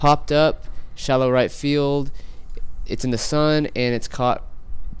popped up, shallow right field. It's in the sun, and it's caught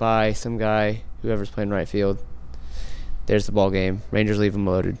by some guy, whoever's playing right field. There's the ball game. Rangers leave him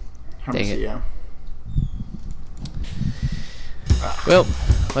loaded. Dang it. Yeah. Well,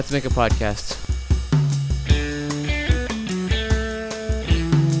 let's make a podcast.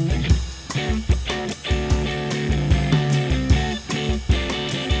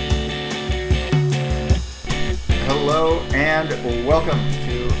 Hello and welcome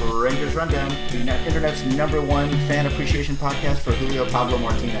to Rangers Rundown, the internet's #1 fan appreciation podcast for Julio Pablo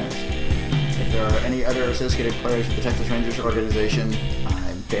Martinez. If there are any other associated players with the Texas Rangers organization,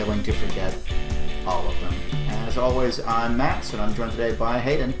 I'm failing to forget all of them. As always, I'm Max, and I'm joined today by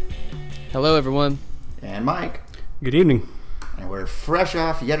Hayden. Hello, everyone. And Mike. Good evening. And we're fresh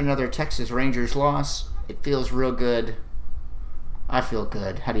off yet another Texas Rangers loss. It feels real good. I feel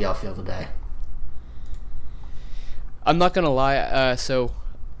good. How do y'all feel today? I'm not going to lie. So,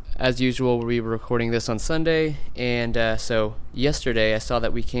 as usual, we were recording this on Sunday. And so, yesterday, I saw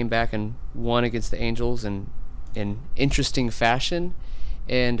that we came back and won against the Angels in interesting fashion.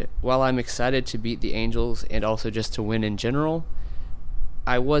 And while I'm excited to beat the Angels and also just to win in general,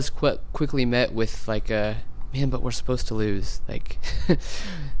 I was quickly met with, man, but we're supposed to lose.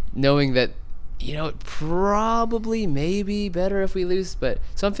 Knowing that, it probably may be better if we lose.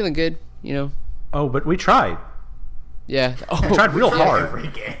 So I'm feeling good, Oh, but we tried. Yeah. We tried real hard. Every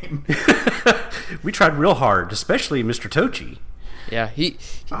game. We tried real hard, especially Mr. Tochi. Yeah,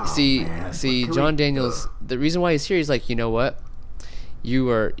 John Daniels. The reason why he's here, he's like, you know what? You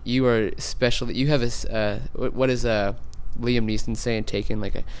are special. You have what is Liam Neeson saying? Taken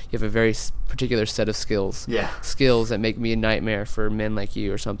you have a very particular set of skills. Yeah. Skills that make me a nightmare for men like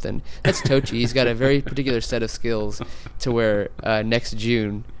you or something. That's Tochi. He's got a very particular set of skills to where next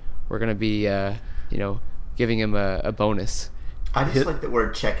June we're gonna be giving him a bonus. I just like that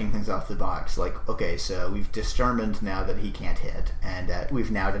we're checking things off the box. Okay, so we've determined now that he can't hit, and we've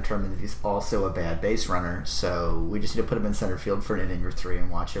now determined that he's also a bad base runner, so we just need to put him in center field for an inning or three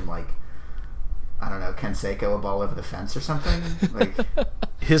and watch him, I don't know, Canseco a ball over the fence or something?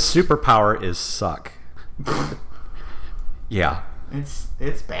 His superpower is suck. Yeah. It's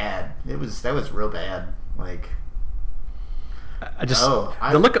bad. That was real bad.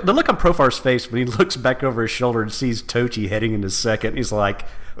 The look on Profar's face when he looks back over his shoulder and sees Tochi heading into second, he's like,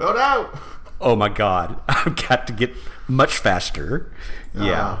 "Oh no! Oh my God, I've got to get much faster."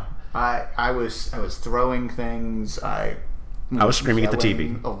 Yeah, I was throwing things. I was screaming at the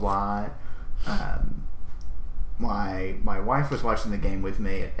TV a lot. My wife was watching the game with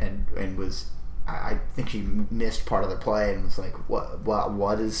me and was. I think she missed part of the play and was like, we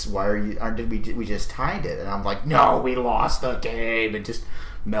just tied it? And I'm like, no, we lost the game, and just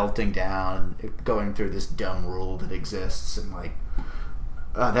melting down and going through this dumb rule that exists, and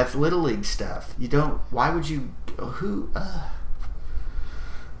that's Little League stuff. Why would you,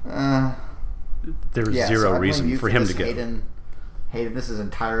 there's zero reason for him to go. Hayden, this is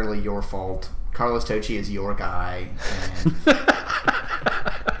entirely your fault. Carlos Tochi is your guy, and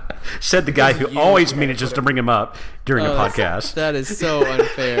said the guy who always manages to bring him up during a podcast. That is so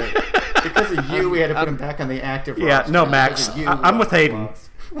unfair. Because of you, we had to put him back on the active roster. Yeah, no, Max. I'm with Hayden.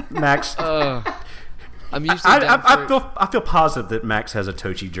 Max. I'm usually I feel positive that Max has a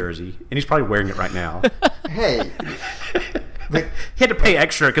Tochi jersey, and he's probably wearing it right now. Hey. He had to pay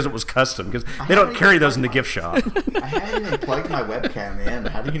extra because it was custom, because they don't carry those in the gift shop. I haven't even plugged my webcam in.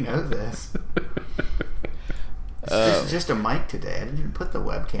 How do you know this? This is just a mic today. I didn't even put the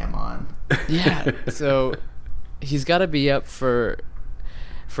webcam on. Yeah, so he's got to be up for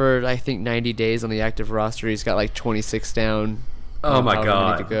I think 90 days on the active roster. He's got 26 down. Oh my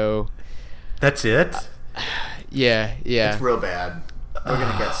God! To go. That's it. Yeah. It's real bad. We're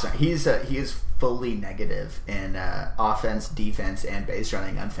gonna get some. He is fully negative in offense, defense, and base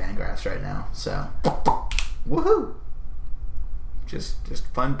running on Fangraphs right now. So, woohoo! Just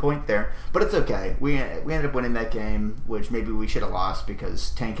fun point there, but it's okay. We ended up winning that game, which maybe we should have lost because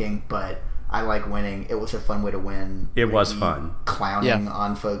tanking. But I like winning. It was a fun way to win. It was fun. Clowning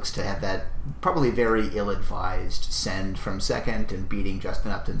on folks to have that probably very ill-advised send from second and beating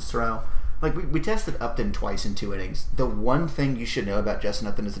Justin Upton's throw. We tested Upton twice in 2 innings. The one thing you should know about Justin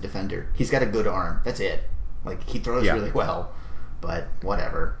Upton as a defender, he's got a good arm. That's it. He throws really well. But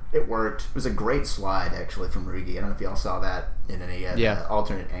whatever. It worked. It was a great slide, actually, from Rugi. I don't know if y'all saw that in any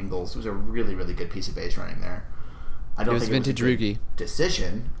alternate angles. It was a really, really good piece of base running there. I don't think it was vintage a good Rugi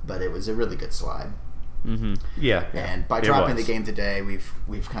decision, but it was a really good slide. Mm-hmm. Yeah. And by dropping the game today,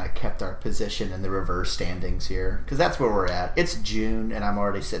 we've kind of kept our position in the reverse standings here, because that's where we're at. It's June, and I'm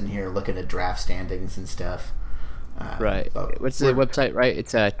already sitting here looking at draft standings and stuff. Right. What's the website, right?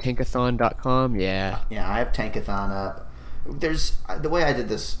 It's tankathon.com. Yeah. Yeah, I have Tankathon up. There's the way I did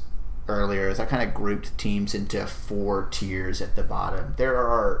this earlier is I kind of grouped teams into 4 tiers at the bottom. There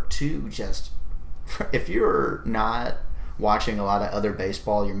are 2 just if you're not watching a lot of other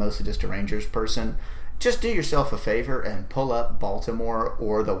baseball, you're mostly just a Rangers person, just do yourself a favor and pull up Baltimore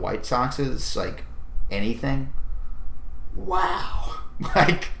or the White Sox's, like, anything. Wow.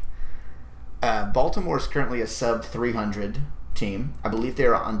 Like, Baltimore's currently a sub 300 team. I believe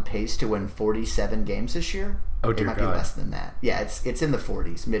they're on pace to win 47 games this year. Oh, dear God. It might God. be less than that. Yeah, it's in the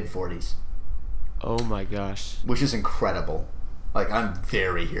 40s, mid 40s. Oh my gosh. Which is incredible. Like, I'm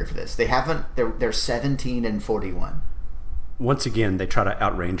very here for this. They're 17 and 41. Once again, they try to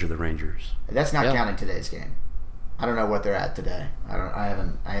outranger the Rangers. That's not counting today's game. I don't know what they're at today. I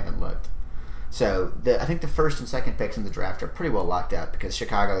haven't looked. So I think the first and second picks in the draft are pretty well locked up because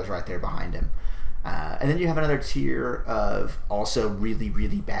Chicago is right there behind him. And then you have another tier of also really,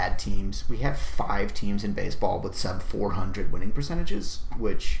 really bad teams. We have 5 teams in baseball with sub 400 winning percentages,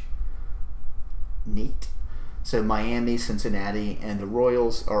 which neat. So Miami, Cincinnati, and the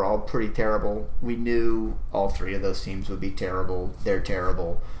Royals are all pretty terrible. We knew all 3 of those teams would be terrible. They're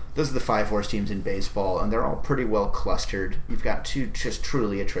terrible. Those are the 5 worst teams in baseball, and they're all pretty well clustered. You've got 2 just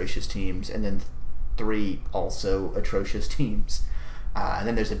truly atrocious teams, and then 3 also atrocious teams. And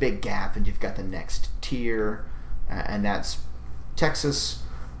then there's a big gap, and you've got the next tier, and that's Texas.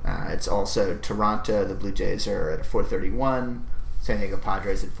 It's also Toronto. The Blue Jays are at 431. San Diego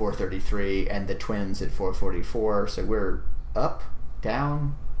Padres at 433, and the Twins at 444. So we're up,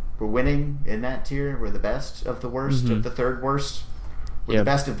 down. We're winning in that tier. We're the best of the worst of the third worst. We're the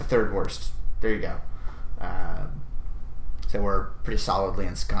best of the third worst. There you go. So we're pretty solidly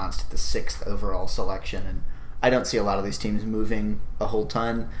ensconced at the 6th overall selection, and I don't see a lot of these teams moving a whole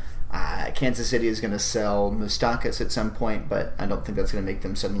ton. Kansas City is going to sell Moustakas at some point, but I don't think that's going to make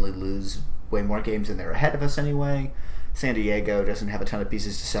them suddenly lose way more games than they're ahead of us anyway. San Diego doesn't have a ton of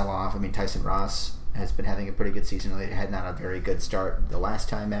pieces to sell off. I mean, Tyson Ross has been having a pretty good season. They had not a very good start the last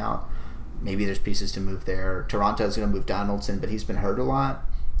time out. Maybe there's pieces to move there. Toronto's going to move Donaldson, but he's been hurt a lot,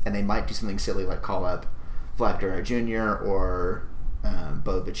 and they might do something silly like call up Vlad Guerrero Jr. or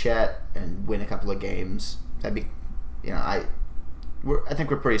Bo Bichette and win a couple of games. That'd be, I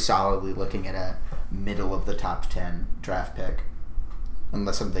think we're pretty solidly looking at a middle of the top 10 draft pick,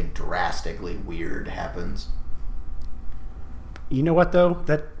 unless something drastically weird happens. You know what, though?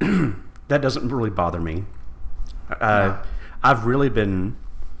 That doesn't really bother me. No. I've really been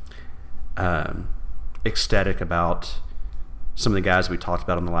ecstatic about some of the guys we talked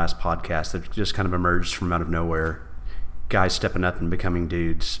about on the last podcast that just kind of emerged from out of nowhere. Guys stepping up and becoming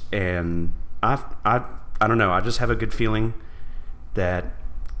dudes. And I don't know. I just have a good feeling that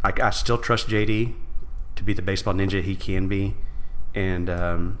I still trust JD to be the baseball ninja he can be.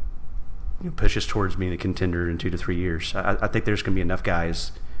 And pushes towards being a contender in 2 to 3 years. I think there's going to be enough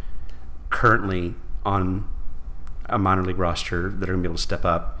guys currently on a minor league roster that are going to be able to step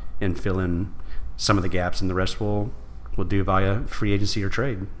up and fill in some of the gaps, and the rest will do via free agency or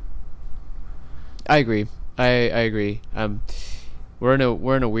trade. I agree. I agree. We're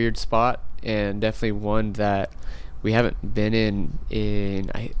in a weird spot, and definitely one that we haven't been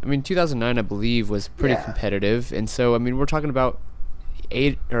in. I mean, 2009 I believe was pretty competitive, and so I mean we're talking about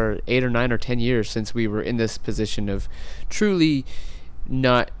 8 or 9 or 10 years since we were in this position of truly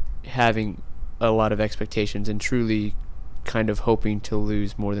not having a lot of expectations and truly kind of hoping to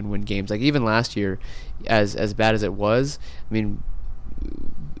lose more than win games. Like even last year, as bad as it was, I mean,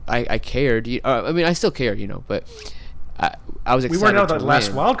 I cared. I mean, I still care, but I was excited. We weren't out to of that last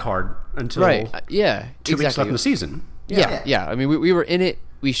win. wild card until 2 weeks left in the season. Yeah. I mean, we were in it.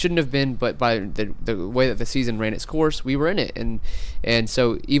 We shouldn't have been, but by the way that the season ran its course, we were in it, and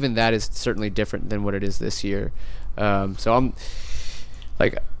so even that is certainly different than what it is this year. So I'm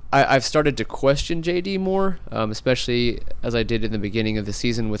like, I've started to question JD more, especially as I did in the beginning of the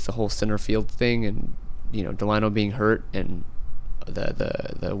season with the whole center field thing, and Delano being hurt, and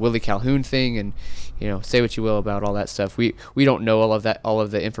the Willie Calhoun thing, and say what you will about all that stuff. We don't know all of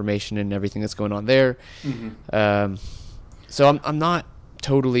the information and everything that's going on there. Mm-hmm. So I'm not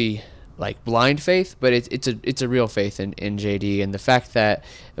totally like blind faith, but it's a real faith in JD, and the fact that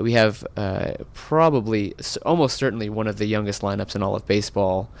we have probably almost certainly one of the youngest lineups in all of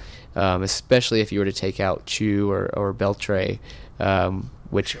baseball, especially if you were to take out Chu or Beltre,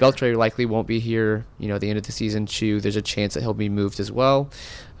 which Beltre likely won't be here at the end of the season. Chu, there's a chance that he'll be moved as well.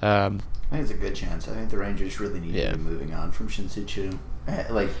 I think it's a good chance. I think the Rangers really need to be moving on from Shin-Soo Choo.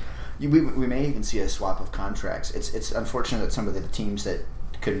 We may even see a swap of contracts. It's unfortunate that some of the teams that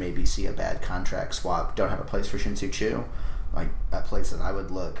could maybe see a bad contract swap. Don't have a place for Shin-Soo Choo. Like a place that I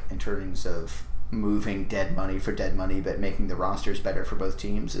would look in terms of moving dead money for dead money, but making the rosters better for both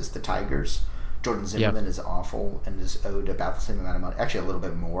teams is the Tigers. Jordan Zimmerman is awful and is owed about the same amount of money, actually a little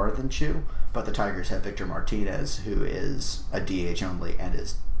bit more than Choo. But the Tigers have Victor Martinez, who is a DH only and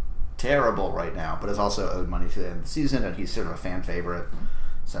is terrible right now, but is also owed money to the end of the season, and he's sort of a fan favorite.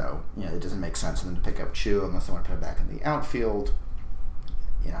 So, it doesn't make sense for them to pick up Choo unless they want to put him back in the outfield.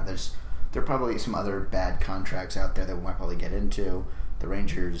 There are probably some other bad contracts out there that we might probably get into. The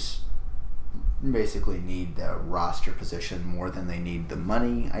Rangers basically need the roster position more than they need the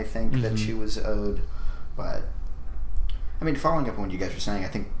money, I think, that Choo was owed. But, following up on what you guys were saying, I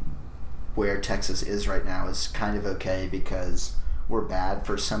think where Texas is right now is kind of okay because we're bad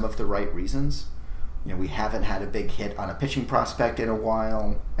for some of the right reasons. We haven't had a big hit on a pitching prospect in a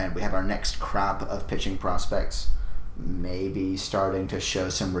while, and we have our next crop of pitching prospects maybe starting to show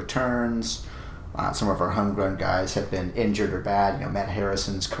some returns. Some of our homegrown guys have been injured or bad. Matt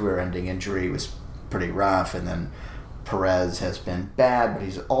Harrison's career-ending injury was pretty rough, and then Perez has been bad, but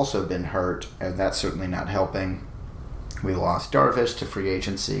he's also been hurt, and that's certainly not helping. We lost Darvish to free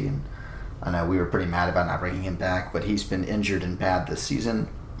agency, and I know we were pretty mad about not bringing him back, but he's been injured and bad this season.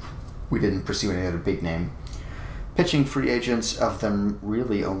 We didn't pursue any other big-name pitching free agents. Of them,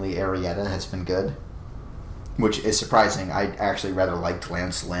 really only Arrieta has been good, which is surprising. I actually rather liked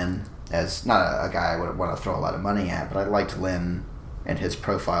Lance Lynn as not a guy I would want to throw a lot of money at, but I liked Lynn and his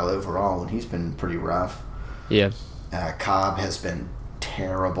profile overall, and he's been pretty rough. Yeah. Cobb has been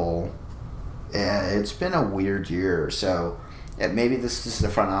terrible. It's been a weird year, so maybe this is the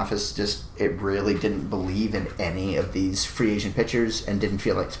front office it really didn't believe in any of these free agent pitchers and didn't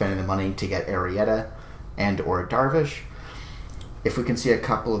feel like spending the money to get Arrieta and or Darvish. If we can see a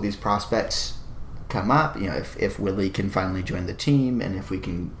couple of these prospects come up, if Willie can finally join the team, and if we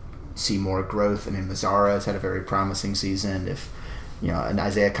can see more growth. Mazzara has had a very promising season. If an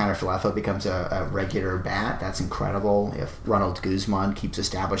Isaiah Kiner-Falefa becomes a regular bat, that's incredible. If Ronald Guzman keeps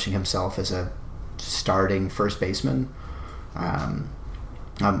establishing himself as a starting first baseman,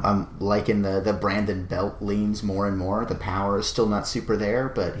 I'm liking the Brandon Belt leans more and more. The power is still not super there,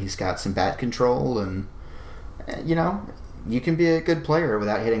 but he's got some bat control, and you can be a good player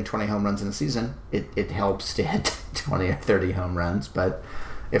without hitting 20 home runs in a season. It helps to hit 20 or 30 home runs, but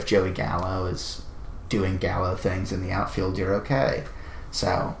if Joey Gallo is doing Gallo things in the outfield, you're okay.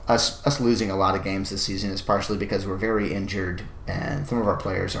 So us losing a lot of games this season is partially because we're very injured, and some of our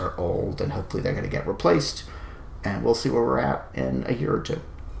players are old, and hopefully they're going to get replaced, and we'll see where we're at in a year or two.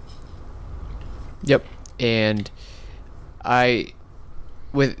 Yep. And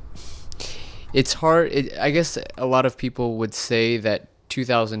it's hard. I guess a lot of people would say that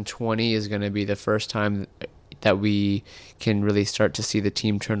 2020 is going to be the first time that we can really start to see the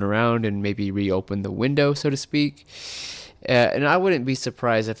team turn around and maybe reopen the window, so to speak. And I wouldn't be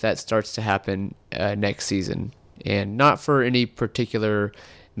surprised if that starts to happen next season. And not for any particular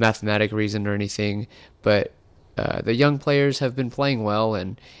mathematic reason or anything, but the young players have been playing well,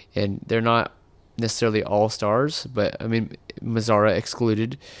 and they're not necessarily all-stars, but Mazzara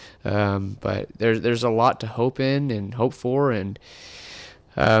excluded. But there's a lot to hope in and hope for, and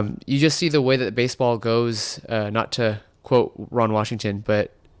you just see the way that baseball goes, not to quote Ron Washington,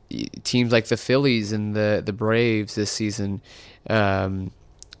 but teams like the Phillies and the Braves this season, and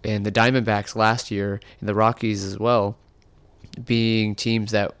the Diamondbacks last year, and the Rockies as well, being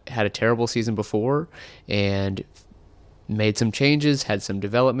teams that had a terrible season before and made some changes, had some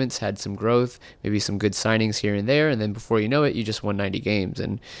developments, had some growth, maybe some good signings here and there, and then before you know it, you just won 90 games.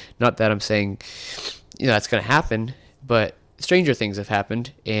 And not that I'm saying that's going to happen, but stranger things have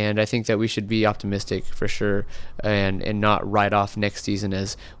happened, and I think that we should be optimistic for sure, and not write off next season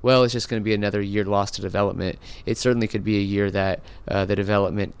as, well, it's just going to be another year lost to development. It certainly could be a year that the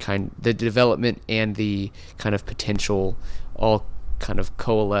development and the kind of potential all kind of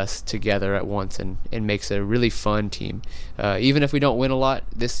coalesce together at once and makes a really fun team. Even if we don't win a lot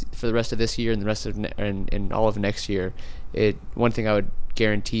for the rest of this year and the rest of and all of next year, one thing I would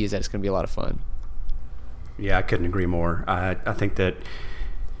guarantee is that it's going to be a lot of fun. Yeah, I couldn't agree more. I think that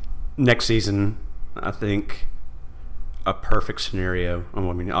next season, I think a perfect scenario,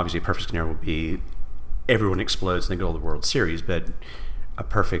 obviously a perfect scenario would be everyone explodes and they go to the World Series, but a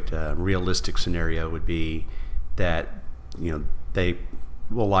perfect realistic scenario would be that they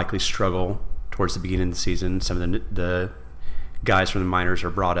will likely struggle towards the beginning of the season. Some of the guys from the minors are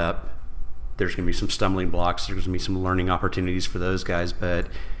brought up. There's going to be some stumbling blocks. There's going to be some learning opportunities for those guys. But,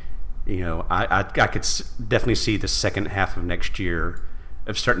 I could definitely see the second half of next year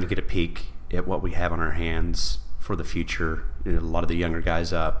of starting to get a peek at what we have on our hands for the future. A lot of the younger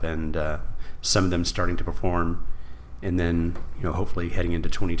guys up, and some of them starting to perform, and then hopefully heading into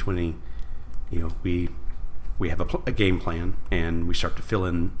 2020, we have a game plan and we start to fill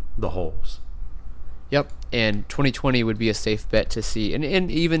in the holes. Yep, and 2020 would be a safe bet to see, and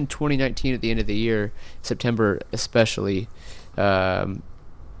even 2019 at the end of the year, September especially, all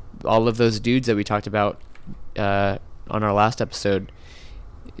of those dudes that we talked about on our last episode,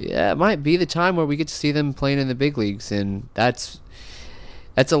 it might be the time where we get to see them playing in the big leagues, and that's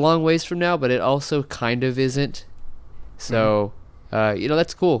a long ways from now, but it also kind of isn't. So,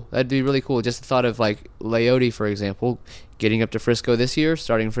 that's cool. That'd be really cool. Just the thought of like Leote, for example, getting up to Frisco this year,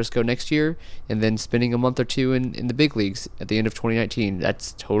 starting Frisco next year, and then spending a month or two in the big leagues at the end of 2019.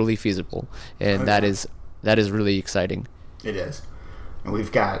 That's totally feasible, and that is really exciting. It is. And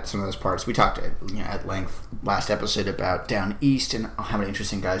we've got some of those parts. We talked at length last episode about down east and how many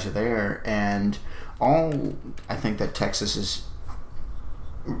interesting guys are there. And I think that Texas is,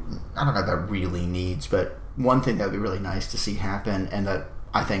 I don't know about really needs, but one thing that would be really nice to see happen, and that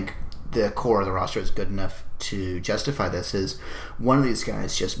I think the core of the roster is good enough to justify this, is one of these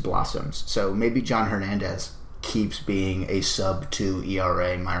guys just blossoms. So maybe John Hernandez keeps being a sub-2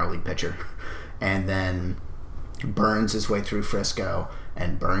 ERA minor league pitcher, and then burns his way through Frisco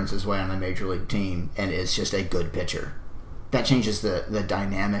and burns his way on a major league team and is just a good pitcher. That changes the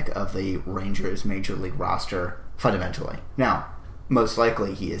dynamic of the Rangers major league roster fundamentally. Now, most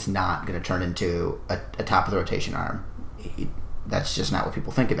likely he is not going to turn into a top of the rotation arm. That's just not what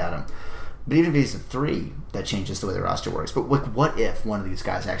people think about him. But even if he's a 3, that changes the way the roster works. But what if one of these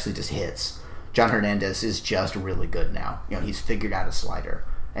guys actually just hits? John Hernandez is just really good now. He's figured out a slider,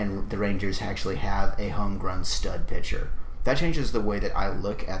 and the Rangers actually have a homegrown stud pitcher. That changes the way that I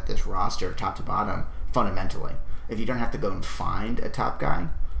look at this roster, top to bottom, fundamentally. If you don't have to go and find a top guy,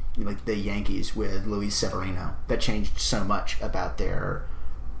 like the Yankees with Luis Severino, that changed so much about their,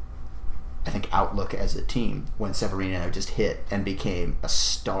 I think, outlook as a team when Severino just hit and became a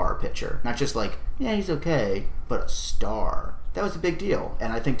star pitcher. Not just like, yeah, he's okay, but a star. That was a big deal.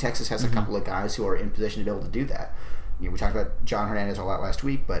 And I think Texas has a couple of guys who are in position to be able to do that. We talked about John Hernandez a lot last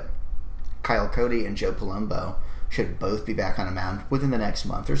week, but Kyle Cody and Joe Palumbo should both be back on a mound within the next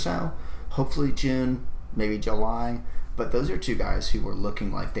month or so. Hopefully June, maybe July. But those are two guys who were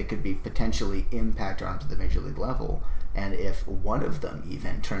looking like they could be potentially impact arms at the major league level. And if one of them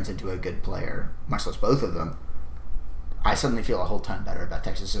even turns into a good player, much less both of them, I suddenly feel a whole ton better about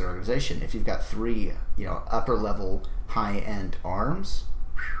Texas as an organization. If you've got 3, upper level, high end arms,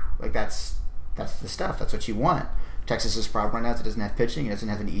 like that's the stuff. That's what you want. Texas's problem right now is it doesn't have pitching. It doesn't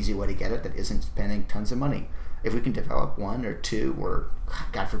have an easy way to get it that isn't spending tons of money. If we can develop 1 or 2 or,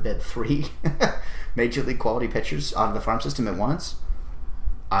 God forbid, 3 major league quality pitchers out of the farm system at once,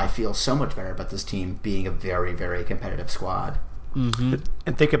 I feel so much better about this team being a very, very competitive squad. Mm-hmm.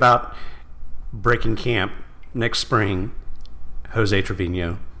 And think about breaking camp next spring, Jose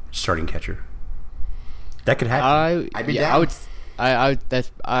Trevino starting catcher. That could happen. I'd be down.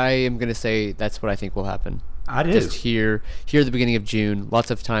 I am going to say that's what I think will happen. I do. Just here at the beginning of June, lots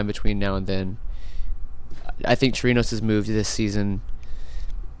of time between now and then. I think Chirinos' move this season,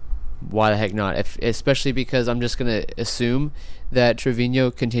 why the heck not? Especially because I'm just going to assume that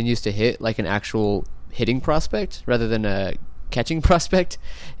Trevino continues to hit like an actual hitting prospect rather than a catching prospect,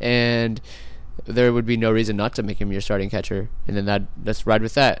 and there would be no reason not to make him your starting catcher. And then let's ride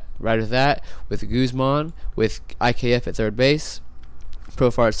with that. With Guzman, with IKF at third base,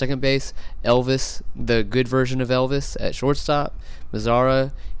 Profar at second base, Elvis, the good version of Elvis, at shortstop,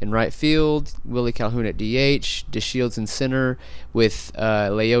 Mazzara in right field, Willie Calhoun at DH, DeShields in center, with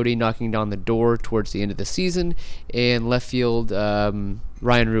Leote knocking down the door towards the end of the season, and left field, Ryan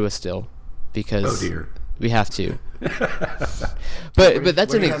Rua still, because we have to. but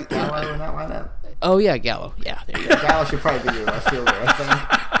that's an Gallo in that lineup? Oh yeah, Gallo. Yeah, there you go. Gallo should probably be your left fielder, I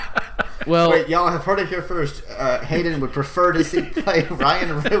think. Well, wait, y'all have heard it here first. Hayden would prefer to see play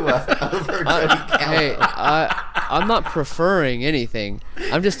Ryan Rua over Jody Gallo. Hey, I'm not preferring anything.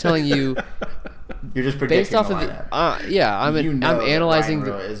 I'm just telling you. You're just predicting based off the of lineup. I'm analyzing. That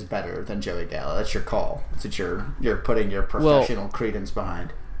Ryan Rua is better than Joey Gallo. That's your call. That's what you're putting your professional credence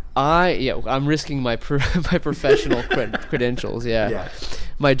behind. I'm risking my my professional credentials. Yeah,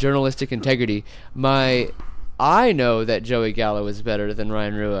 my journalistic integrity. I know that Joey Gallo is better than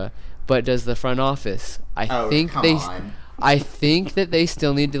Ryan Rua. But does the front office? I think that they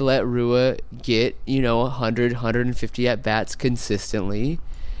still need to let Rua get 100, 150 at bats consistently,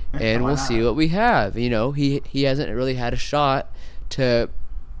 and we'll see what we have. He hasn't really had a shot to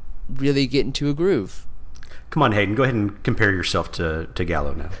really get into a groove. Come on, Hayden. Go ahead and compare yourself to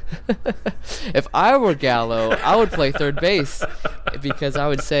Gallo now. If I were Gallo, I would play third base because I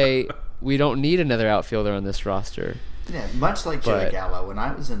would say we don't need another outfielder on this roster. Yeah, much like Joey Gallo, when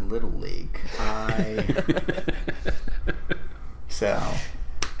I was in Little League, So,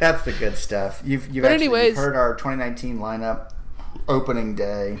 that's the good stuff. You've heard our 2019 lineup opening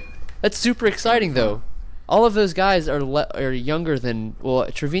day. That's super exciting, though. All of those guys are younger than... Well,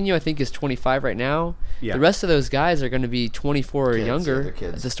 Trevino, I think, is 25 right now. Yeah. The rest of those guys are going to be 24 or younger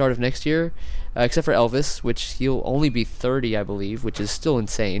at the start of next year, except for Elvis, which he'll only be 30, I believe, which is still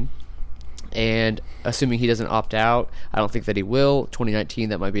insane. And assuming he doesn't opt out, I don't think that he will. 2019,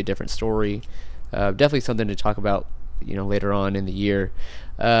 that might be a different story. Definitely something to talk about, later on in the year.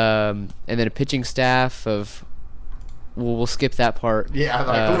 And then a pitching staff of... We'll skip that part.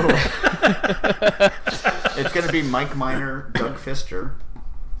 Yeah, it's going to be Mike Minor, Doug Fister.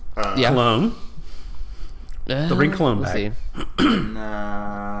 Cologne. They'll bring Cologne back. See.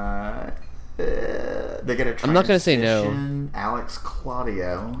 They're going to I'm not going to say no. Alex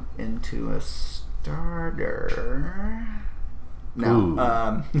Claudio into a starter.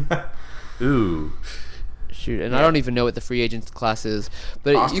 No. Ooh. Shoot, and I don't even know what the free agent class is,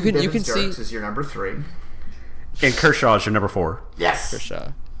 but Austin you can see. Is your number 3. And Kershaw is your number 4. Yes.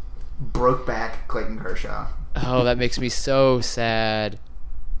 Kershaw. Broke back Clayton Kershaw. Oh, that makes me so sad.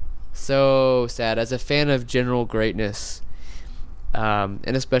 So sad. As a fan of general greatness,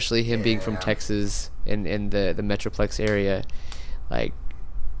 and especially him being from Texas and the Metroplex area, like,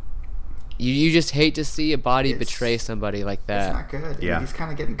 you just hate to see a body betray somebody like that. It's not good. Yeah. He's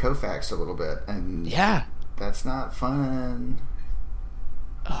kind of getting Koufaxed a little bit. And that's not fun.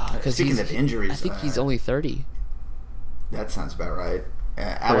 Speaking of injuries, I think he's only 30. That sounds about right.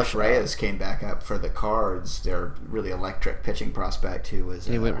 Alex Reyes came back up for the Cards. Their really electric pitching prospect who was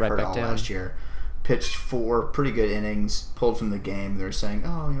hurt all last year. Pitched 4 pretty good innings, pulled from the game. They're saying,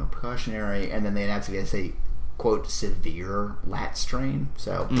 precautionary. And then they announced he has a, quote, severe lat strain.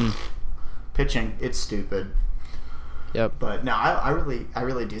 So, pitching, it's stupid. Yep. But no, I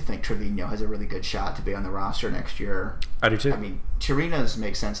really do think Trevino has a really good shot to be on the roster next year. I do too. I mean, Chirinos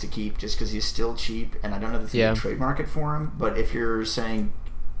makes sense to keep just because he's still cheap, and I don't know if there's a trade market for him. But if you're saying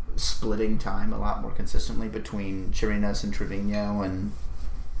splitting time a lot more consistently between Chirinos and Trevino, and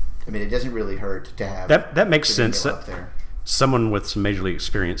I mean, it doesn't really hurt to have that makes Trevino sense. Up there. Someone with some major league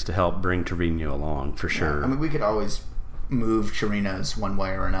experience to help bring Trevino along for sure. Yeah, I mean, we could always move Chirinos one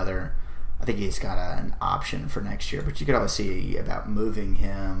way or another. I think he's got an option for next year, but you could always see about moving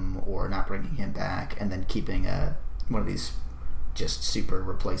him or not bringing him back, and then keeping one of these just super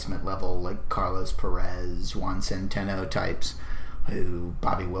replacement level like Carlos Perez, Juan Centeno types.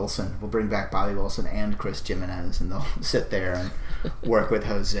 Bobby Wilson. We'll bring back Bobby Wilson and Chris Jimenez, and they'll sit there and work with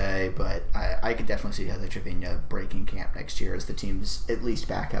Jose. But I could definitely see Jose Trevino breaking camp next year as the team's at least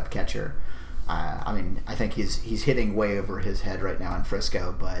backup catcher. I mean, I think he's hitting way over his head right now in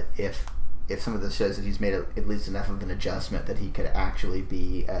Frisco, but if some of this shows that he's made at least enough of an adjustment that he could actually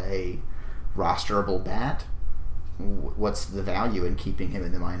be a rosterable bat, what's the value in keeping him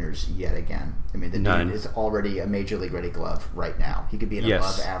in the minors yet again? I mean, the dude is already a major league ready glove right now. He could be an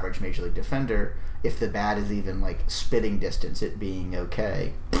above average major league defender. If the bat is even like spitting distance, it being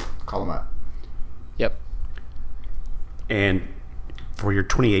okay, call him up. Yep. And for your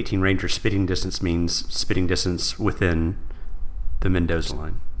 2018 Rangers, spitting distance means spitting distance within the Mendoza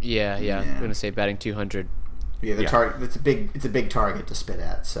line. Yeah. I'm going to say batting 200. Yeah, target. It's a big target to spit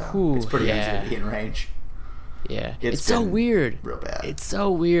at, so it's pretty easy to be in range. Yeah, it's so weird. Real bad. It's so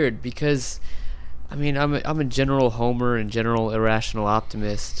weird because, I mean, I'm a general homer and general irrational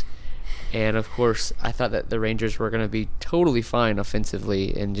optimist, and of course, I thought that the Rangers were going to be totally fine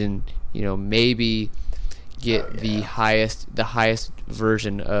offensively, and maybe get the highest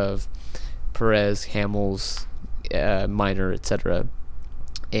version of Perez, Hamels, Minor, etc.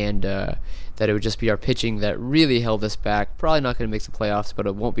 And that it would just be our pitching that really held us back. Probably not going to make the playoffs, but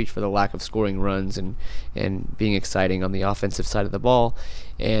it won't be for the lack of scoring runs and being exciting on the offensive side of the ball.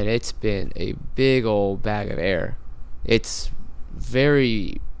 And it's been a big old bag of air. It's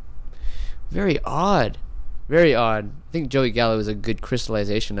very, very odd. Very odd. I think Joey Gallo is a good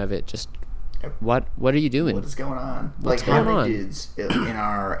crystallization of it. Just what are you doing? What is going on? What's going how on? many dudes in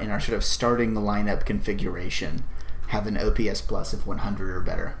our sort of starting the lineup configuration have an OPS plus of 100 or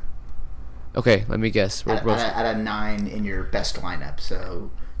better? Okay, let me guess. At a 9 in your best lineup.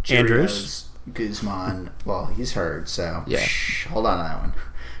 So Andrews, Guzman. Well, he's hurt, so hold on to that one.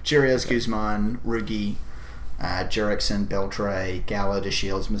 Cheerios, Guzman, Rugi, Jurickson, Beltre, Gallo,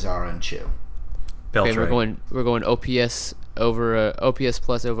 DeShields, Mazzara, and Chu. Beltre. Okay, we're going OPS over OPS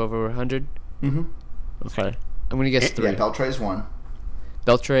plus over 100. Mm-hmm. Okay. I'm going to guess 3. Yeah, Beltre's 1.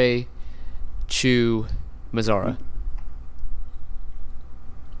 Beltre, Chu, Mazzara.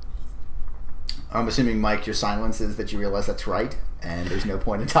 I'm assuming, Mike, your silence is that you realize that's right, and there's no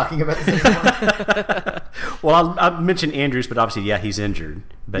point in talking about this anymore. Well, I mentioned Andrews, but obviously, yeah, he's injured.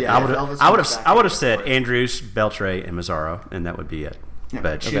 But Yeah, Elvis I would comes back have and said scores. Andrews, Beltre, and Mazzaro, and that would be it. Yeah,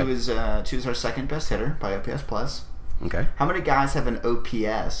 But Chu is our second best hitter by OPS plus. okay. How many guys have an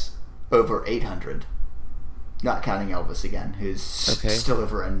OPS over 800? Not counting Elvis again, who's Okay. still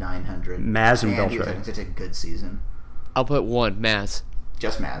over a 900. Maz and he was Beltre. having such a good season. I'll put 1, Maz.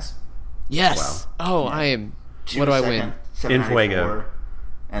 Just Maz. Yes. Wow. Oh, Yeah. I am. Chu What do I second, win? 794, Fuego.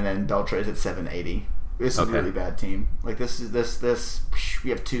 and then Beltre's at 780. This is a Okay. really bad team. Like this. We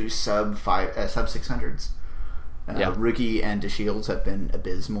have 2 sub 600s. Yeah. Rookie and DeShields have been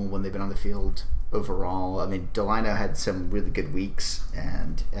abysmal when they've been on the field overall. I mean, Delino had some really good weeks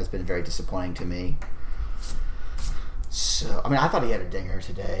and has been very disappointing to me. So, I mean, I thought he had a dinger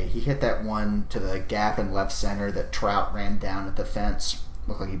today. He hit that one to the gap in left center that Trout ran down at the fence.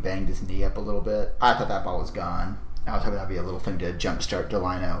 Looked like he banged his knee up a little bit. I thought that ball was gone. I was hoping that'd be a little thing to jumpstart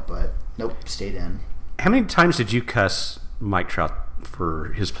Delino, but nope, stayed in. How many times did you cuss Mike Trout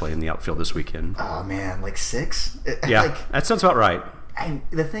for his play in the outfield this weekend? Oh man, like 6. Yeah, Like, that sounds about right. and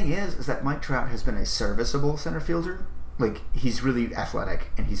the thing is that Mike Trout has been a serviceable center fielder. Like, he's really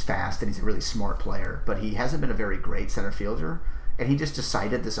athletic and he's fast and he's a really smart player, but he hasn't been a very great center fielder. And he just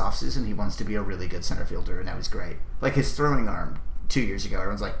decided this offseason he wants to be a really good center fielder, and now he's great. Like, his throwing arm 2 years ago,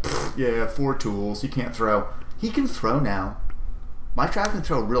 everyone's like, yeah, 4 tools, he can't throw. He can throw now. Mike Trout can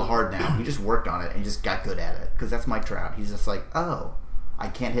throw real hard now. He just worked on it and he just got good at it. Because that's Mike Trout. He's just like, oh, I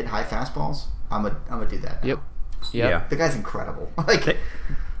can't hit high fastballs? I'm gonna do that now. Yep. Yeah. The guy's incredible. Like,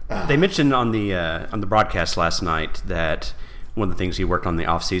 They mentioned on the broadcast last night that one of the things he worked on in the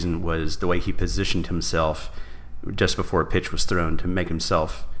offseason was the way he positioned himself just before a pitch was thrown to make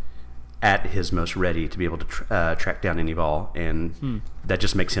himself at his most ready to be able to track down any ball, and that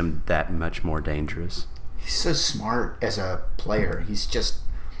just makes him that much more dangerous. he's so smart as a player. He's just,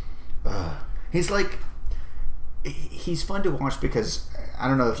 he's like, he's fun to watch because I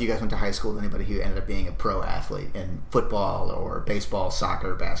don't know if you guys went to high school with anybody who ended up being a pro athlete in football or baseball,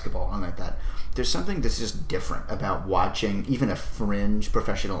 soccer, basketball, something like that. There's something that's just different about watching even a fringe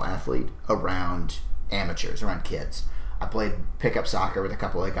professional athlete around amateurs, around kids. I played pickup soccer with a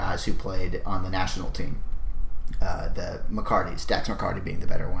couple of guys who played on the national team. The McCartys, Dax McCarty being the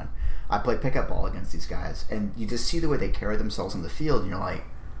better one. I played pickup ball against these guys, and you just see the way they carry themselves on the field, and you're like,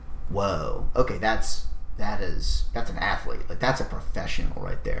 whoa, okay, that's an athlete. Like, that's a professional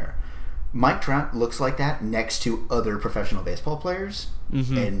right there. Mike Trout looks like that next to other professional baseball players,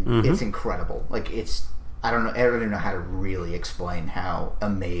 and it's incredible. Like, I don't even know how to really explain how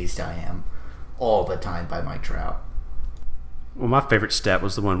amazed I am all the time by Mike Trout. Well, my favorite stat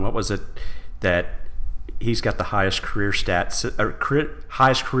was the one, what was it, that he's got the highest career stats,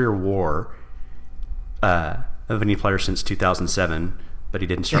 highest career WAR of any player since 2007, but he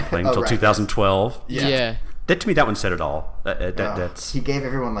didn't start playing until right. 2012. Yeah. That, to me, that one said it all. That's He gave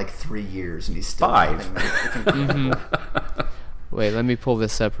everyone like 3 years, and he's still 5. having them. It's incredible. Wait, let me pull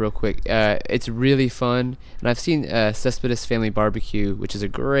this up real quick. It's really fun, and I've seen Cespedes Family Barbecue, which is a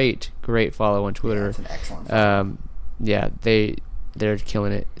great follow on Twitter. That's an excellent film. Yeah, they're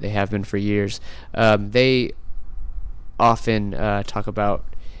killing it. They have been for years. They often talk about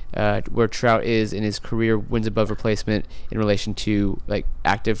where Trout is in his career wins above replacement in relation to like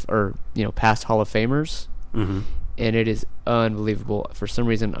active or past Hall of Famers, and it is unbelievable. For some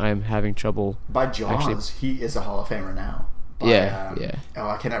reason, I'm having trouble. By Jaws, he is a Hall of Famer now. Yeah. Oh,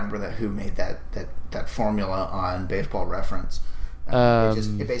 I cannot remember who made that formula on Baseball Reference.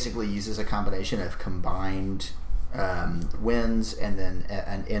 It basically uses a combination of combined wins and then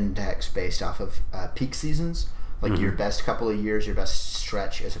an index based off of peak seasons, like your best couple of years, your best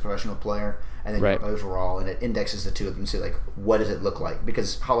stretch as a professional player, and then your overall, and it indexes the two of them to see like what does it look like,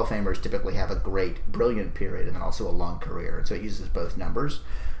 because Hall of Famers typically have a great brilliant period and then also a long career, and so it uses both numbers.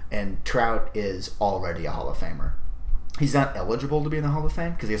 And Trout is already a Hall of Famer. He's not eligible to be in the Hall of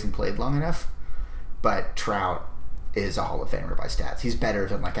Fame because he hasn't played long enough, but Trout is a Hall of Famer by stats. He's better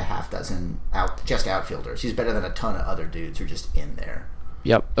than like a half dozen outfielders. He's better than a ton of other dudes who are just in there.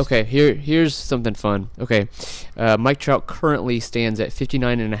 Yep. Okay. Here's something fun. Okay, Mike Trout currently stands at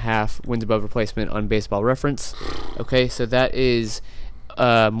 59.5 wins above replacement on Baseball Reference. Okay, so that is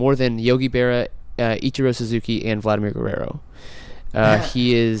more than Yogi Berra, Ichiro Suzuki, and Vladimir Guerrero.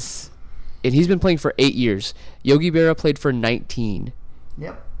 He is, and he's been playing for 8 years. Yogi Berra played for 19.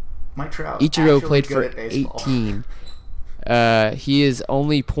 Yep. Mike Trout. Ichiro actually played good for at baseball. 18. He is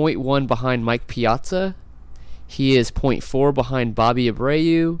only .1 behind Mike Piazza. He is .4 behind Bobby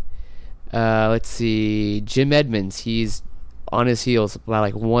Abreu. Let's see, Jim Edmonds. He's on his heels by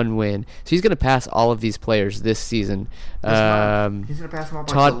like 1 win. So he's going to pass all of these players this season. He's going to pass them all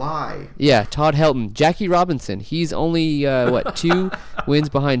by July. Yeah, Todd Helton. Jackie Robinson. He's only, 2 wins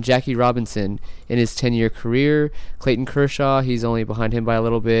behind Jackie Robinson in his 10-year career. Clayton Kershaw, he's only behind him by a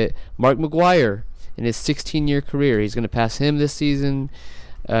little bit. Mark McGwire in his 16-year career. He's going to pass him this season.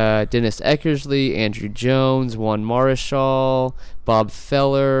 Dennis Eckersley, Andrew Jones, Juan Marichal, Bob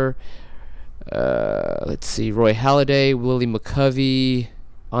Feller. Let's see, Roy Halladay, Willie McCovey,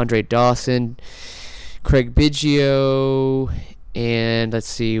 Andre Dawson, Craig Biggio, and let's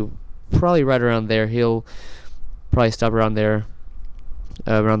see, probably right around there. He'll probably stop around there,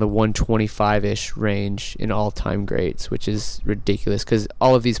 around the 125-ish range in all-time greats, which is ridiculous because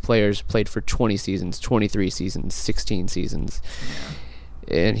all of these players played for 20 seasons, 23 seasons, 16 seasons,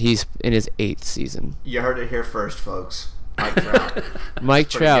 and he's in his 8th season. You heard it here first, folks. Mike Trout. Mike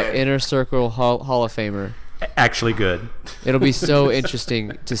Trout, Inner Circle Hall of Famer. Actually good. It'll be so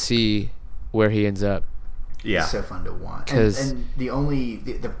interesting to see where he ends up. Yeah. It's so fun to watch. And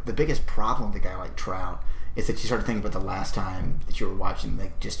the biggest problem with a guy like Trout is that you start to think about the last time that you were watching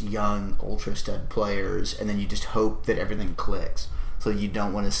like just young ultra stud players, and then you just hope that everything clicks. So you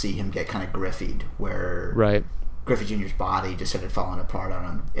don't want to see him get kind of Griffied, where Griffey Jr.'s body just started falling apart on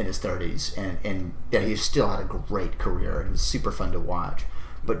him in his 30s, and yeah, he still had a great career. It was super fun to watch,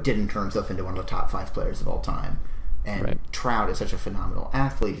 but didn't turn himself into one of the top 5 players of all time. And Trout is such a phenomenal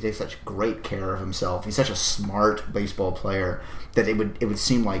athlete. He takes such great care of himself. He's such a smart baseball player that it would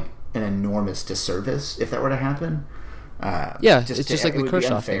seem like an enormous disservice if that were to happen. It's just like the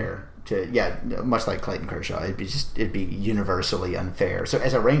Kershaw unfair. Much like Clayton Kershaw, it'd be universally unfair. So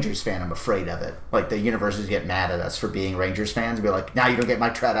as a Rangers fan, I'm afraid of it. Like the universities get mad at us for being Rangers fans and be like, "Now you don't get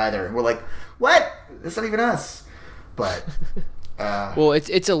Mike Trout either." And we're like, "What? It's not even us." But well,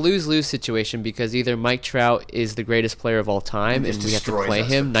 it's a lose-lose situation because either Mike Trout is the greatest player of all time and we have to play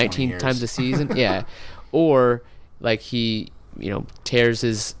him 19 times a season, or like he, tears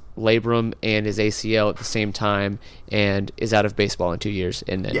his labrum and his ACL at the same time and is out of baseball in 2 years,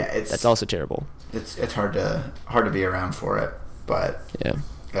 and then that's also terrible. It's hard to be around for it, but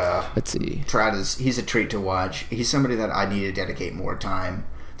let's see. Trout he's a treat to watch. He's somebody that I need to dedicate more time.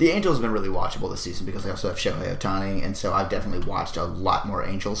 The Angels have been really watchable this season because they also have Shohei Ohtani, and so I've definitely watched a lot more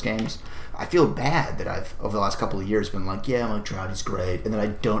Angels games. I feel bad that I've over the last couple of years been like, Mike Trout is great, and then I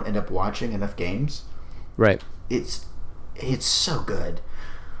don't end up watching enough games. Right. It's so good.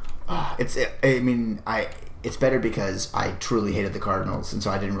 It's better because I truly hated the Cardinals, and so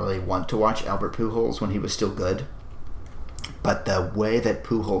I didn't really want to watch Albert Pujols when he was still good. But the way that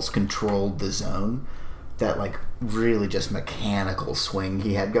Pujols controlled the zone, that like really just mechanical swing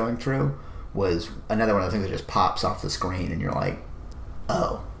he had going through, was another one of the things that just pops off the screen, and you're like,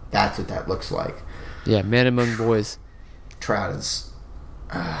 oh, that's what that looks like. Yeah, man among boys. Trout is...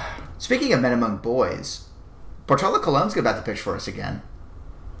 Speaking of men among boys, Bartolo Colon's about to pitch for us again.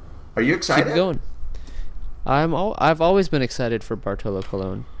 Are you excited? Keep going. I've always been excited for Bartolo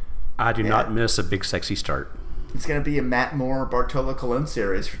Colon. I do not miss a big sexy start. It's going to be a Matt Moore Bartolo Colon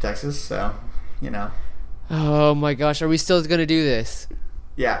series for Texas, so Oh my gosh, are we still going to do this?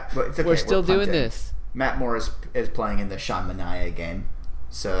 Yeah, but it's okay. We're still doing this. Matt Moore is playing in the Sean Manaea game,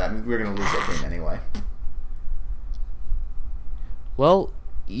 so we're going to lose that game anyway. Well,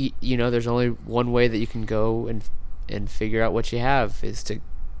 there's only one way that you can go and figure out what you have is to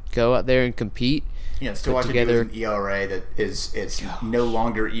go out there and compete. Still watch together an ERA that it's no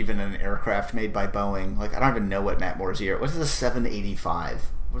longer even an aircraft made by Boeing. Like I don't even know what Matt Moore's ERA. What is a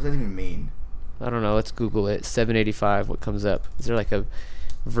 785? What does that even mean? I don't know. Let's Google it. 785. What comes up? Is there like a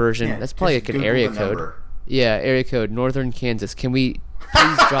version? Yeah, that's probably like an Google area the code. number. Yeah, area code. Northern Kansas. Can we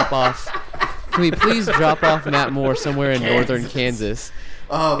please drop off? Can we please drop off Matt Moore somewhere in northern Kansas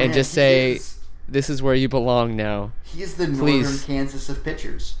and just say, "This is where you belong now"? He is the northern Kansas of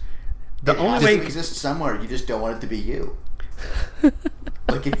pitchers. The only way it exists somewhere, you just don't want it to be you.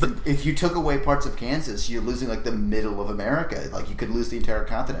 Like if you took away parts of Kansas, you're losing like the middle of America. Like you could lose the entire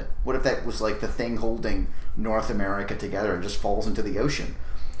continent. What if that was like the thing holding North America together and just falls into the ocean?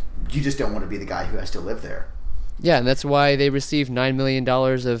 You just don't want to be the guy who has to live there. Yeah, and that's why they receive $9 million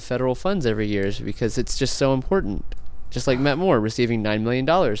of federal funds every year, because it's just so important. Just like Matt Moore receiving $9 million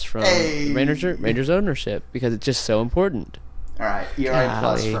from Rangers ownership, because it's just so important. All right, ERA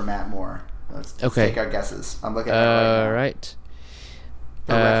plus for Matt Moore. Let's take our guesses. I'm looking at it right now. All right.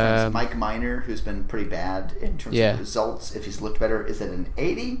 For reference, Mike Minor, who's been pretty bad in terms of results, if he's looked better, is it an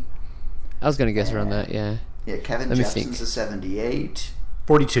 80? I was going to guess around that, yeah. Yeah, Kevin Let me Jepson's think. a 78.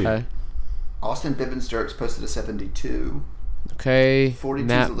 42. Austin Bibbins-Dirks posted a 72. Okay. 42 is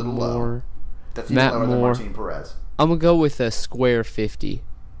Matt a little Moore. low. That's even Matt lower than Moore. Martin Perez. I'm gonna go with a square 50.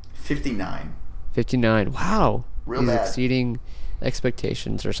 59. 59. Wow. Real He's bad. exceeding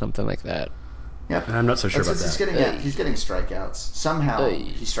expectations or something like that. Yep. I'm not so sure about He's that. he's getting strikeouts. Somehow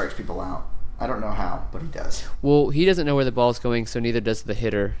he strikes people out. I don't know how, but he does. Well, he doesn't know where the ball's going, so neither does the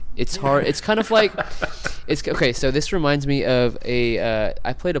hitter. It's hard. It's kind of like, it's okay. So this reminds me of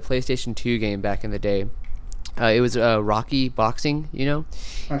I played a PlayStation 2 game back in the day. It was Rocky Boxing,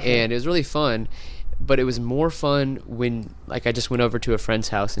 Okay. and it was really fun. But it was more fun when, like, I just went over to a friend's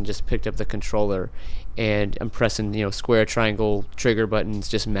house and just picked up the controller, and I'm pressing, square, triangle, trigger buttons,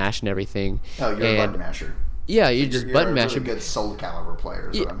 just mashing everything. Oh, you're a button masher. Yeah, you just You're button a mash. really good Soul Calibur player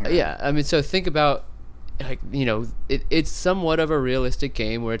is what I'm hearing. Yeah, I mean, so think about, like, it's somewhat of a realistic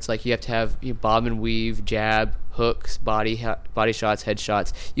game where it's like you have to have bob and weave, jab, hooks, body shots,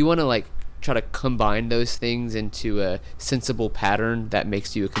 headshots. You want to, like, try to combine those things into a sensible pattern that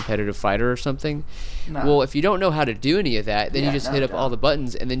makes you a competitive fighter or something. No. Well, if you don't know how to do any of that, then you just hit up no. all the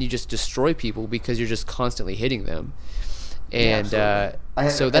buttons, and then you just destroy people because you're just constantly hitting them. And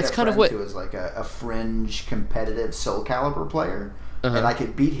so that's kind of what... Who was like a fringe competitive Soul Calibur player, Uh-huh. and I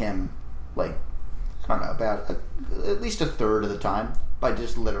could beat him, like, I don't know, about at least a third of the time by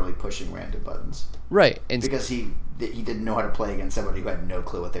just literally pushing random buttons. Right. And Because he didn't know how to play against somebody who had no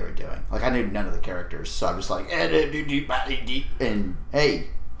clue what they were doing. Like, I knew none of the characters, so I'm just like, and hey,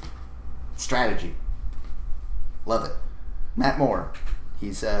 strategy. Love it. Matt Moore,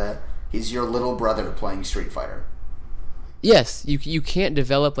 he's your little brother playing Street Fighter. yes, you can't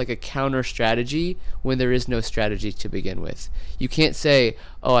develop like a counter strategy when there is no strategy to begin with. You can't say,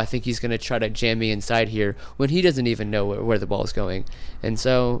 oh, I think he's going to try to jam me inside here when he doesn't even know where the ball is going. And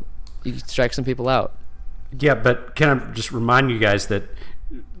so you strike some people out. Yeah, but can I just remind you guys that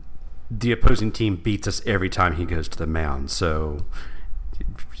the opposing team beats us every time he goes to the mound. So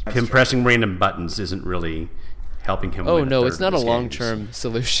him pressing random buttons isn't really helping him. Oh, win a no, third it's of not a his games. long-term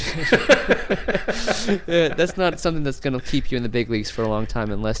solution. Yeah, that's not something that's going to keep you in the big leagues for a long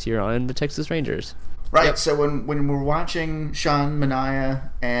time unless you're on the Texas Rangers. Right, Yep. so when we're watching Sean Manaea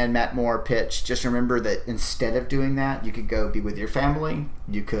and Matt Moore pitch, just remember that instead of doing that, you could go be with your family,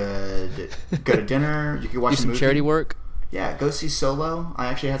 you could go to dinner, you could watch Do a some movie. charity work. Yeah, go see Solo. I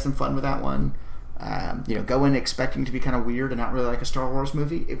actually had some fun with that one. Go in expecting to be kind of weird and not really like a Star Wars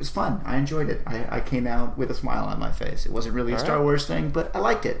movie. It was fun. I enjoyed it. I came out with a smile on my face. It wasn't really a Star Wars thing, but I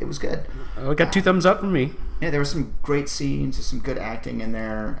liked it. It was good. Oh, got 2 thumbs up from me. Yeah, there were some great scenes, some good acting in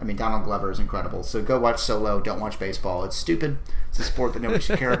there. I mean, Donald Glover is incredible. So go watch Solo. Don't watch baseball. It's stupid. It's a sport that nobody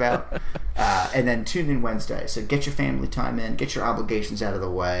should care about. And then tune in Wednesday. So get your family time in. Get your obligations out of the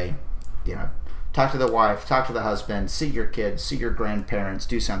way. Talk to the wife. Talk to the husband. See your kids. See your grandparents.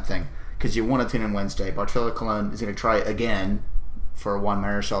 Do something. Because you want to tune in Wednesday. Bartolo Colon is going to try again for a Juan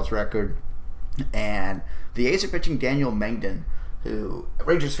Marichal's record. And the A's are pitching Daniel Mengden, who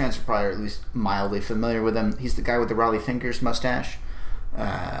Rangers fans are probably at least mildly familiar with him. He's the guy with the Raleigh Fingers mustache.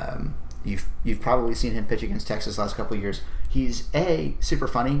 You've probably seen him pitch against Texas the last couple of years. He's super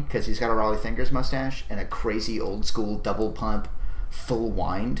funny because he's got a Raleigh Fingers mustache and a crazy old school double pump full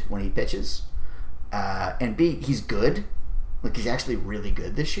wind when he pitches. And B, he's good. Like, he's actually really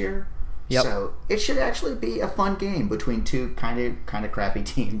good this year. Yep. So it should actually be a fun game between two kind of crappy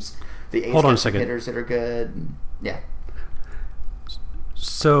teams. The A's Hold on a got some second. hitters that are good. Yeah.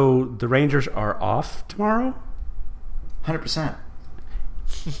 So the Rangers are off tomorrow? 100%.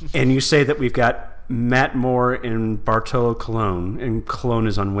 And you say that we've got Matt Moore and Bartolo Colon, and Colon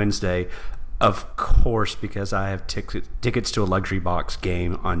is on Wednesday. Of course, because I have tickets to a luxury box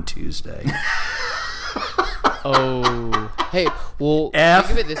game on Tuesday. Oh, hey, well,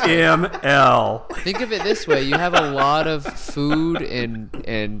 think of it this way. FML. Think of it this way: you have a lot of food and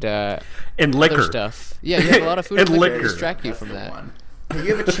And other liquor. stuff. Yeah, you have a lot of food And and liquor to liquor. distract you from That's the that. one. Hey,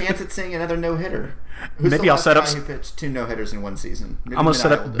 you have a chance at seeing another no-hitter. Who's Maybe the I'll last set up guy who pitched 2 no-hitters in one season? Maybe I'm going to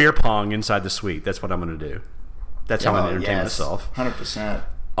set Manaea will up do beer it. pong inside the suite. That's what I'm going to do. That's how I'm going to entertain yes. myself. 100%.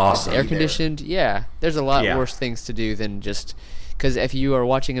 Awesome. Air conditioned, yeah. There's a lot Yeah. worse things to do than just because if you are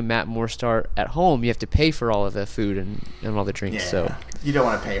watching a Matt Moore start at home, you have to pay for all of the food and all the drinks. Yeah. So You don't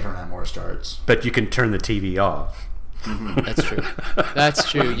want to pay for Matt Moore starts. But you can turn the TV off. that's true. That's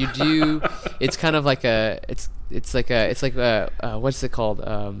true. You do. It's kind of like it's like what's it called?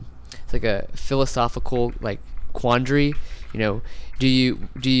 It's like a philosophical like quandary. Do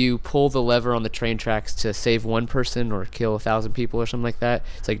you pull the lever on the train tracks to save one person or kill 1,000 people or something like that?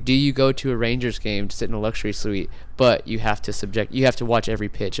 It's like, do you go to a Rangers game to sit in a luxury suite, but you have to watch every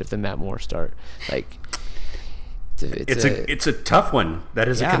pitch of the Matt Moore start? Like, It's a tough one. That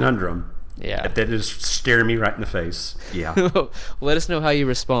is a conundrum. Yeah. That is staring me right in the face. Yeah. Let us know how you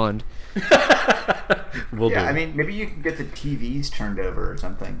respond. We'll do. I mean, maybe you can get the TVs turned over or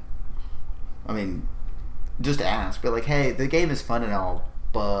something. I mean, just ask. But like, hey, the game is fun and all,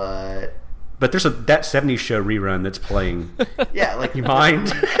 but there's that 70s show rerun that's playing. Yeah, like you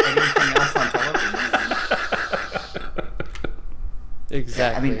mind? Anything else on television? Exactly.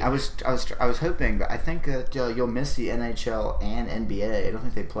 Yeah, I mean, I was hoping, but I think that you'll miss the NHL and NBA. I don't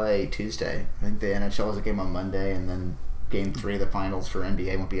think they play Tuesday. I think the NHL has a game on Monday, and then Game 3 of the finals for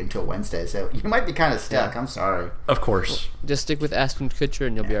NBA won't be until Wednesday. So you might be kind of stuck. I'm sorry. Of course. Just stick with Ashton Kutcher,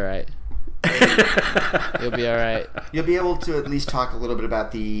 and you'll be all right. You'll be all right. You'll be able to at least talk a little bit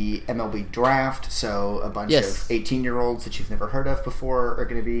about the MLB draft. So a bunch of 18-year-olds that you've never heard of before are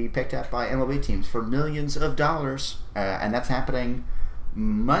going to be picked up by MLB teams for millions of dollars, and that's happening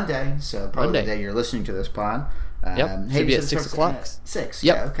Monday. So probably the day you're listening to this pod. Should be at 6 o'clock. 6.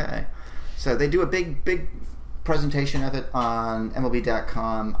 Yep. Yeah. Okay. So they do a big presentation of it on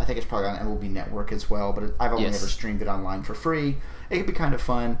MLB.com. I think it's probably on MLB Network as well, but I've only ever streamed it online for free. It could be kind of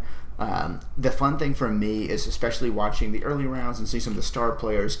fun. The fun thing for me is especially watching the early rounds and see some of the star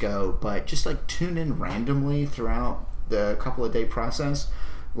players go, but just like tune in randomly throughout the couple of day process.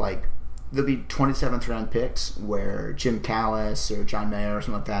 Like there'll be 27th round picks where Jim Callis or John Mayer or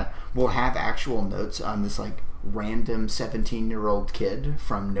something like that will have actual notes on this like random 17-year-old kid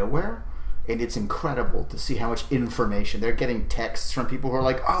from nowhere. And it's incredible to see how much information they're getting. Texts from people who are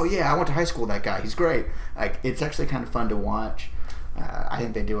like, "Oh yeah, I went to high school with that guy. He's great." Like it's actually kind of fun to watch. I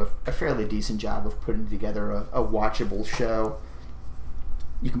think they do a fairly decent job of putting together a watchable show.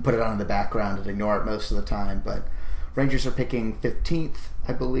 You can put it on in the background and ignore it most of the time, but Rangers are picking 15th,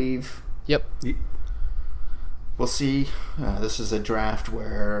 I believe. Yep. We'll see. This is a draft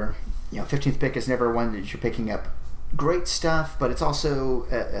where 15th pick is never one that you're picking up great stuff, but it's also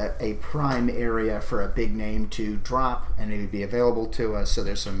a prime area for a big name to drop and it would be available to us. So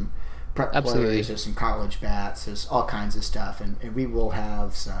there's some prep players, there's some college bats, there's all kinds of stuff, and we will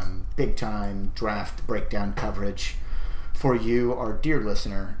have some big time draft breakdown coverage for you, our dear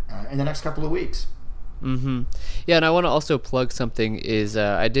listener, in the next couple of weeks. Mm-hmm. Yeah, and I want to also plug something. Is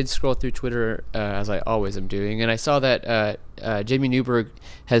I did scroll through Twitter as I always am doing, and I saw that Jamie Newberg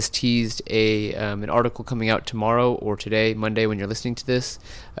has teased an article coming out tomorrow or today, Monday, when you're listening to this,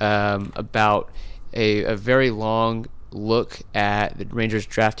 about a very long look at the Rangers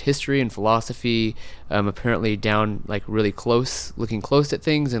draft history and philosophy, apparently down like really close, looking close at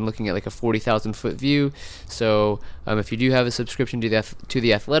things and looking at like a 40,000 foot view. So if you do have a subscription to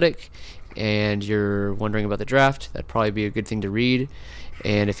the Athletic and you're wondering about the draft, that'd probably be a good thing to read.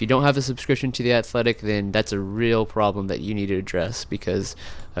 And if you don't have a subscription to the Athletic, then that's a real problem that you need to address, because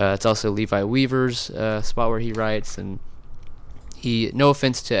it's also Levi Weaver's spot where he writes, and no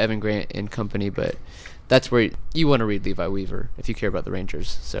offense to Evan Grant and company, but that's where you want to read Levi Weaver if you care about the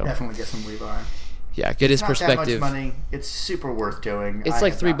Rangers. So definitely get some Levi. Yeah, get his perspective. It's not that much money. It's super worth doing. It's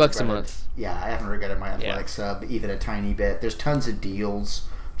like $3 a month. Yeah, I haven't regretted my Athletic sub even a tiny bit. There's tons of deals.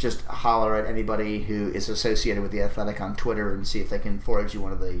 Just holler at anybody who is associated with the Athletic on Twitter and see if they can forward you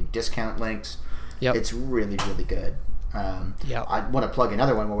one of the discount links. Yep. It's really, really good. I want to plug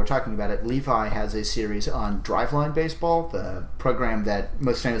another one while we're talking about it. Levi has a series on Driveline Baseball, the program that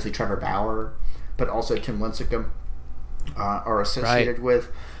most famously Trevor Bauer, but also Tim Lincecum are associated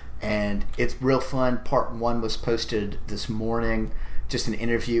with. And it's real fun. Part 1 was posted this morning. Just an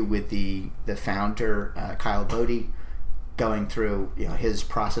interview with the founder, Kyle Bodie, going through his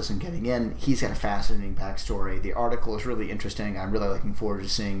process and getting in. He's got a fascinating backstory. The article is really interesting. I'm really looking forward to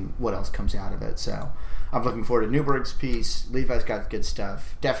seeing what else comes out of it. So I'm looking forward to Newberg's piece. Levi's got good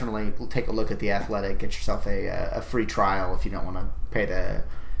stuff. Definitely take a look at The Athletic. Get yourself a free trial if you don't want to pay the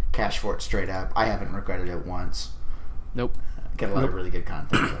cash for it straight up. I haven't regretted it once. Nope. Get a lot of really good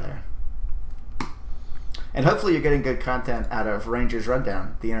content over there. And hopefully you're getting good content out of Rangers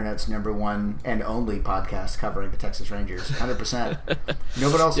Rundown, the internet's #1 and only podcast covering the Texas Rangers. 100%.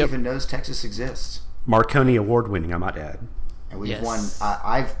 Nobody else even knows Texas exists. Marconi Award winning, I might add. And we've won.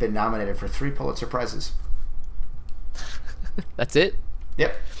 I've been nominated for 3 Pulitzer Prizes. That's it?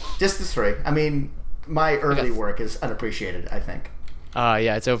 Yep. Just the 3. I mean, my early work is unappreciated, I think.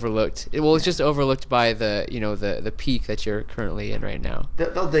 Yeah, it's overlooked. It's just overlooked by the peak that you're currently in right now.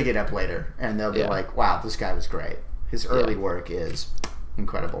 They'll dig it up later, and they'll be like, "Wow, this guy was great. His early work is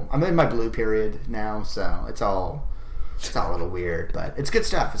incredible." I'm in my blue period now, so it's all a little weird, but it's good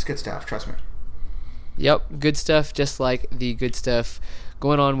stuff. It's good stuff. Trust me. Yep, good stuff, just like the good stuff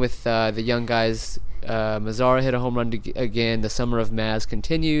going on with the young guys. Mazara hit a home run again. The summer of Maz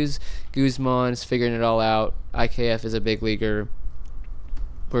continues. Guzman's figuring it all out. IKF is a big leaguer.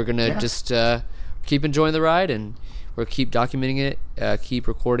 We're going to just keep enjoying the ride, and we'll keep documenting it, keep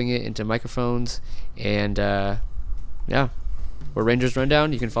recording it into microphones, and we're Rangers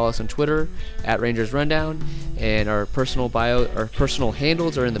Rundown. You can follow us on Twitter at Rangers Rundown, and our personal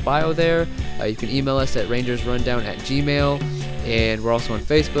handles are in the bio there. You can email us at rangersrundown@gmail, and we're also on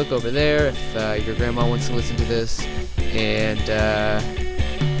Facebook over there if your grandma wants to listen to this. And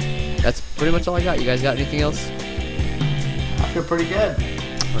that's pretty much all I got. You guys got anything else? I feel pretty good.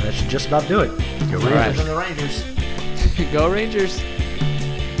 Well, that should just about do it. Go Rangers and the Rangers. Go Rangers.